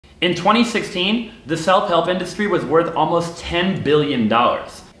In 2016, the self-help industry was worth almost $10 billion.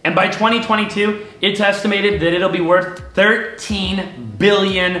 And by 2022, it's estimated that it'll be worth $13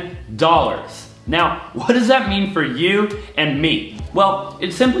 billion. Now, what does that mean for you and me? Well,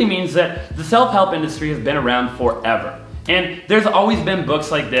 it simply means that the self-help industry has been around forever. And there's always been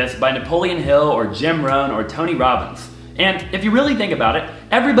books like this by Napoleon Hill or Jim Rohn or Tony Robbins. And if you really think about it,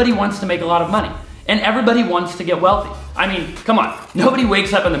 everybody wants to make a lot of money. And everybody wants to get wealthy. I mean, come on. Nobody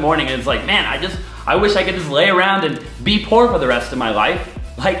wakes up in the morning and is like, man, I wish I could just lay around and be poor for the rest of my life.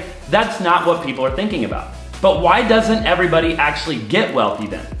 Like, that's not what people are thinking about. But why doesn't everybody actually get wealthy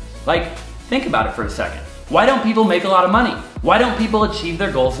then? Like, think about it for a second. Why don't people make a lot of money? Why don't people achieve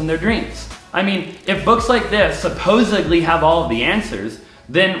their goals and their dreams? I mean, if books like this supposedly have all of the answers,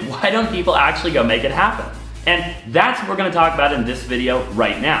 then why don't people actually go make it happen? And that's what we're gonna talk about in this video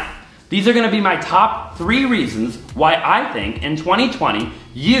right now. These are gonna be my top 3 reasons why I think in 2020,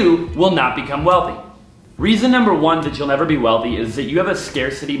 you will not become wealthy. Reason number 1 that you'll never be wealthy is that you have a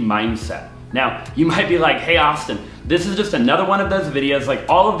scarcity mindset. Now, you might be like, hey Austin, this is just another one of those videos like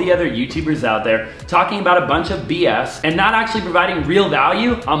all of the other YouTubers out there talking about a bunch of BS and not actually providing real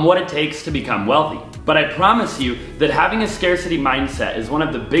value on what it takes to become wealthy. But I promise you that having a scarcity mindset is one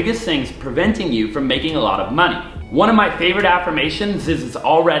of the biggest things preventing you from making a lot of money. One of my favorite affirmations is it's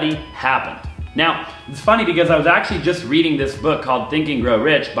already happened. Now, it's funny because I was actually just reading this book called Think and Grow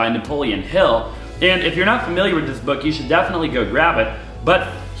Rich by Napoleon Hill. And if you're not familiar with this book, you should definitely go grab it.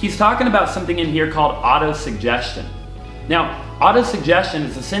 But he's talking about something in here called auto-suggestion. Now, auto-suggestion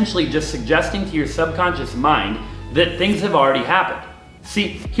is essentially just suggesting to your subconscious mind that things have already happened. See,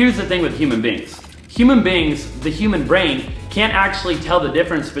 here's the thing with human beings. Human beings, the human brain, can't actually tell the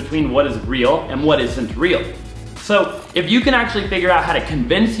difference between what is real and what isn't real. So if you can actually figure out how to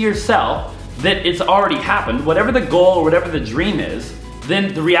convince yourself that it's already happened, whatever the goal or whatever the dream is,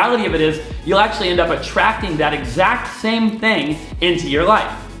 then the reality of it is you'll actually end up attracting that exact same thing into your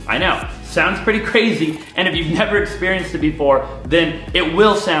life. I know, sounds pretty crazy, and if you've never experienced it before, then it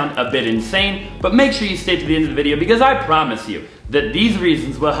will sound a bit insane, but make sure you stay to the end of the video because I promise you that these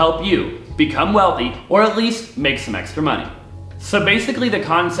reasons will help you become wealthy or at least make some extra money. So basically the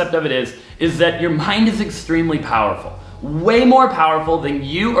concept of it is that your mind is extremely powerful, way more powerful than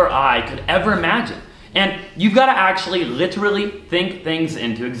you or I could ever imagine. And you've got to actually literally think things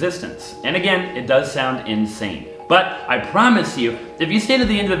into existence. And again, it does sound insane. But I promise you, if you stay to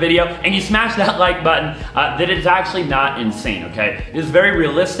the end of the video and you smash that like button, that it's actually not insane, okay? It is very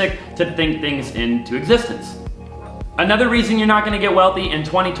realistic to think things into existence. Another reason you're not gonna get wealthy in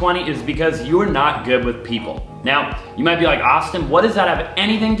 2020 is because you're not good with people. Now, you might be like, Austin, what does that have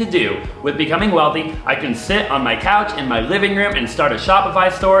anything to do with becoming wealthy? I can sit on my couch in my living room and start a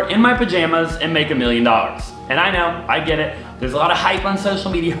Shopify store in my pajamas and make $1 million. And I know, I get it. There's a lot of hype on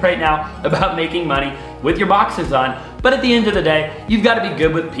social media right now about making money with your boxers on, but at the end of the day, you've got to be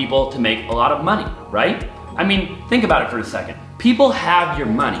good with people to make a lot of money, right? I mean, think about it for a second. People have your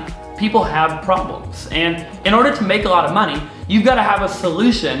money. People have problems. And in order to make a lot of money, you've got to have a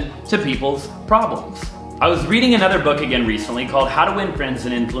solution to people's problems. I was reading another book again recently called How to Win Friends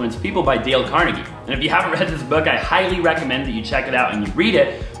and Influence People by Dale Carnegie. And if you haven't read this book, I highly recommend that you check it out and you read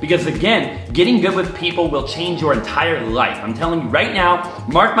it because again, getting good with people will change your entire life. I'm telling you right now,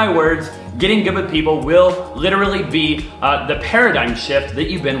 mark my words, getting good with people will literally be the paradigm shift that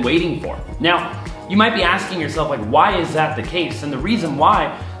you've been waiting for. Now, you might be asking yourself, like, why is that the case? And the reason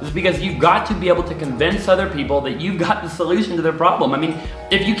why is because you've got to be able to convince other people that you've got the solution to their problem. I mean,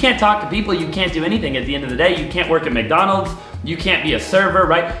 if you can't talk to people, you can't do anything at the end of the day. You can't work at McDonald's, you can't be a server,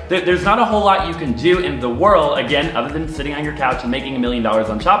 right? There's not a whole lot you can do in the world, again, other than sitting on your couch and making $1 million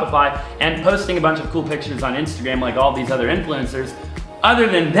on Shopify and posting a bunch of cool pictures on Instagram like all these other influencers. Other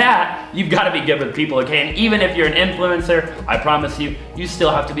than that, you've got to be good with people, okay? And even if you're an influencer, I promise you, you still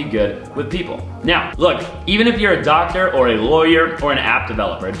have to be good with people. Now, look, even if you're a doctor or a lawyer or an app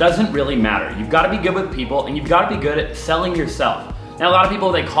developer, it doesn't really matter. You've got to be good with people and you've got to be good at selling yourself. Now, a lot of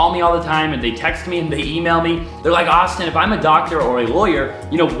people, they call me all the time and they text me and they email me. They're like, Austin, if I'm a doctor or a lawyer,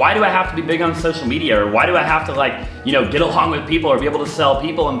 why do I have to be big on social media? Or why do I have to get along with people or be able to sell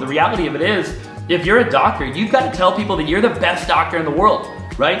people? And the reality of it is, if you're a doctor, you've got to tell people that you're the best doctor in the world,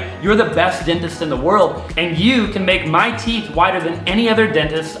 right? You're the best dentist in the world, and you can make my teeth whiter than any other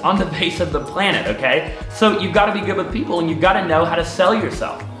dentist on the face of the planet, okay? So you've got to be good with people, and you've got to know how to sell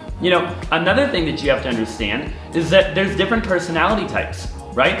yourself. Another thing that you have to understand is that there's different personality types,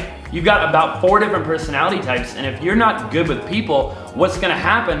 right? You've got about 4 different personality types, and if you're not good with people, what's gonna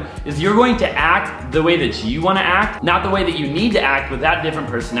happen is you're going to act the way that you wanna act, not the way that you need to act with that different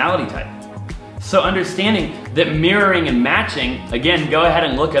personality type. So understanding that mirroring and matching, again, go ahead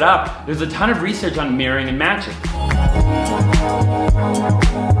and look it up. There's a ton of research on mirroring and matching.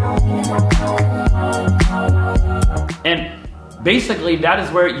 And basically, that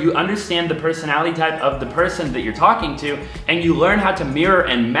is where you understand the personality type of the person that you're talking to, and you learn how to mirror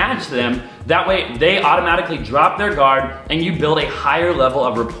and match them. That way, they automatically drop their guard, and you build a higher level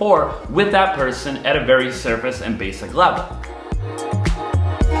of rapport with that person at a very surface and basic level.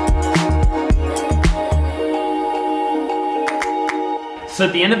 So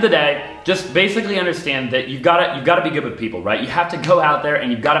at the end of the day, just basically understand that you've gotta be good with people, right? You have to go out there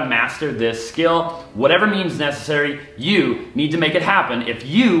and you've gotta master this skill. Whatever means necessary, you need to make it happen if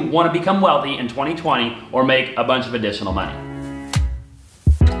you wanna become wealthy in 2020 or make a bunch of additional money.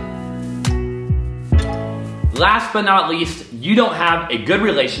 Last but not least, you don't have a good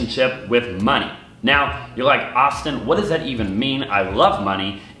relationship with money. Now, you're like, Austin, what does that even mean? I love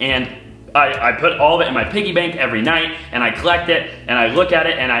money, and I put all of it in my piggy bank every night, and I collect it, and I look at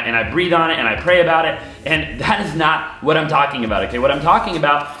it, and I breathe on it, and I pray about it, and that is not what I'm talking about, okay? What I'm talking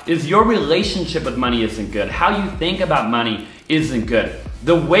about is your relationship with money isn't good. How you think about money isn't good.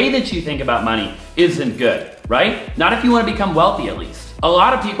 The way that you think about money isn't good, right? Not if you want to become wealthy, at least. A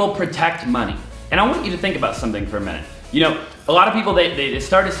lot of people protect money, and I want you to think about something for a minute. You know, a lot of people, they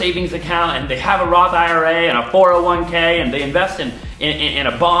start a savings account and they have a Roth IRA and a 401k and they invest in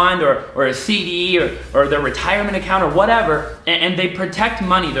a bond or a CD or their retirement account or whatever, and they protect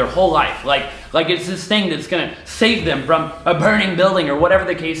money their whole life. Like it's this thing that's gonna save them from a burning building or whatever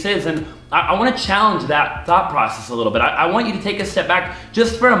the case is. And I wanna challenge that thought process a little bit. I want you to take a step back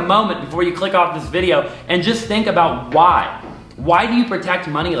just for a moment before you click off this video and just think about why. Why do you protect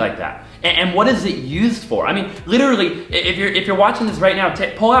money like that? And what is it used for? I mean, literally, if you're watching this right now,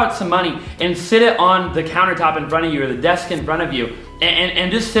 pull out some money and sit it on the countertop in front of you or the desk in front of you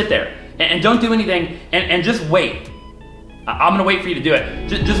and just sit there and don't do anything and just wait. I'm gonna wait for you to do it.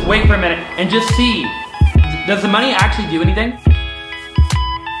 Just wait for a minute and just see, does the money actually do anything?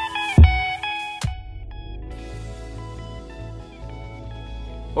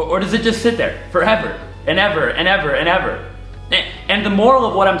 Or does it just sit there forever and ever and ever and ever? And the moral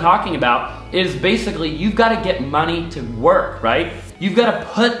of what I'm talking about is basically you've got to get money to work, right? You've got to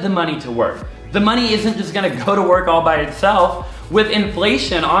put the money to work. The money isn't just going to go to work all by itself. With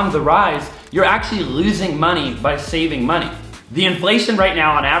inflation on the rise, you're actually losing money by saving money. The inflation right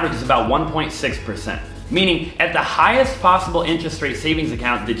now on average is about 1.6%, meaning at the highest possible interest rate savings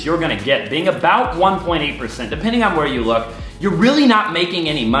account that you're going to get, being about 1.8%, depending on where you look, you're really not making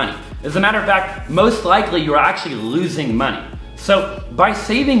any money. As a matter of fact, most likely you're actually losing money. So by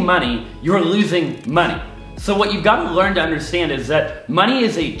saving money, you're losing money. So what you've got to learn to understand is that money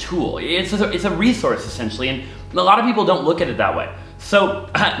is a tool. It's a resource essentially, and a lot of people don't look at it that way. So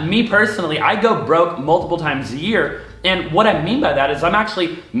me personally, I go broke multiple times a year, and what I mean by that is I'm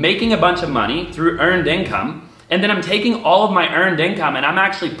actually making a bunch of money through earned income, and then I'm taking all of my earned income and I'm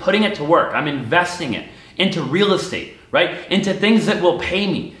actually putting it to work. I'm investing it into real estate, right? Into things that will pay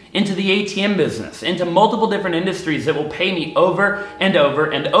me, into the ATM business, into multiple different industries that will pay me over and over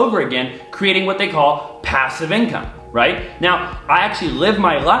and over again, creating what they call passive income, right? Now, I actually live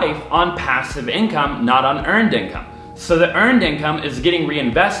my life on passive income, not on earned income. So the earned income is getting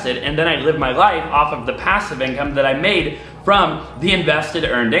reinvested, and then I live my life off of the passive income that I made from the invested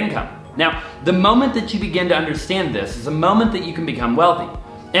earned income. Now, the moment that you begin to understand this is a moment that you can become wealthy.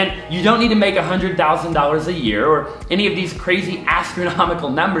 And you don't need to make $100,000 a year or any of these crazy astronomical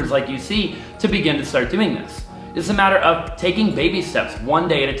numbers like you see to begin to start doing this. It's a matter of taking baby steps one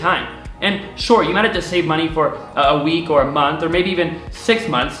day at a time. And sure, you might have to save money for a week or a month or maybe even 6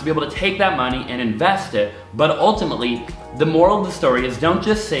 months to be able to take that money and invest it. But ultimately, the moral of the story is don't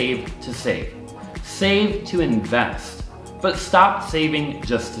just save to save. Save to invest. But stop saving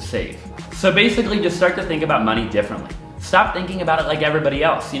just to save. So basically, just start to think about money differently. Stop thinking about it like everybody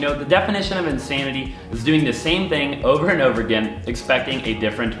else. You know, the definition of insanity is doing the same thing over and over again, expecting a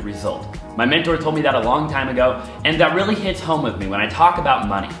different result. My mentor told me that a long time ago, and that really hits home with me when I talk about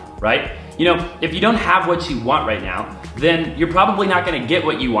money, right? You know, if you don't have what you want right now, then you're probably not gonna get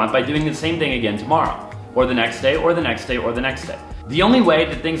what you want by doing the same thing again tomorrow, or the next day, or the next day, or the next day. The only way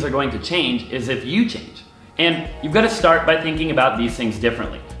that things are going to change is if you change. And you've got to start by thinking about these things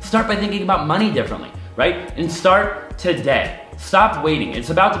differently. Start by thinking about money differently, right? And start today. Stop waiting. It's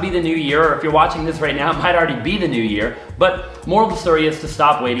about to be the new year, or if you're watching this right now, it might already be the new year. But moral of the story is to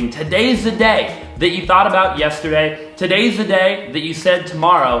stop waiting. Today's the day that you thought about yesterday. Today's the day that you said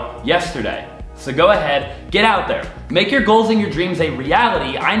tomorrow, yesterday. So go ahead, get out there, make your goals and your dreams a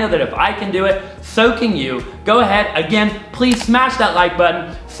reality. I know that if I can do it, so can you. Go ahead, again, please smash that like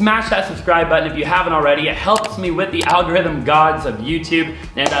button, smash that subscribe button if you haven't already. It helps me with the algorithm gods of YouTube,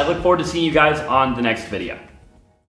 and I look forward to seeing you guys on the next video.